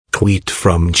tweet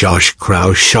from Josh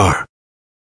Kraushaar.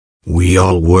 We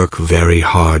all work very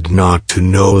hard not to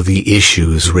know the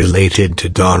issues related to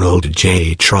Donald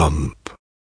J. Trump.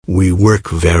 We work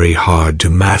very hard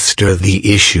to master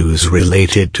the issues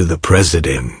related to the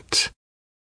president.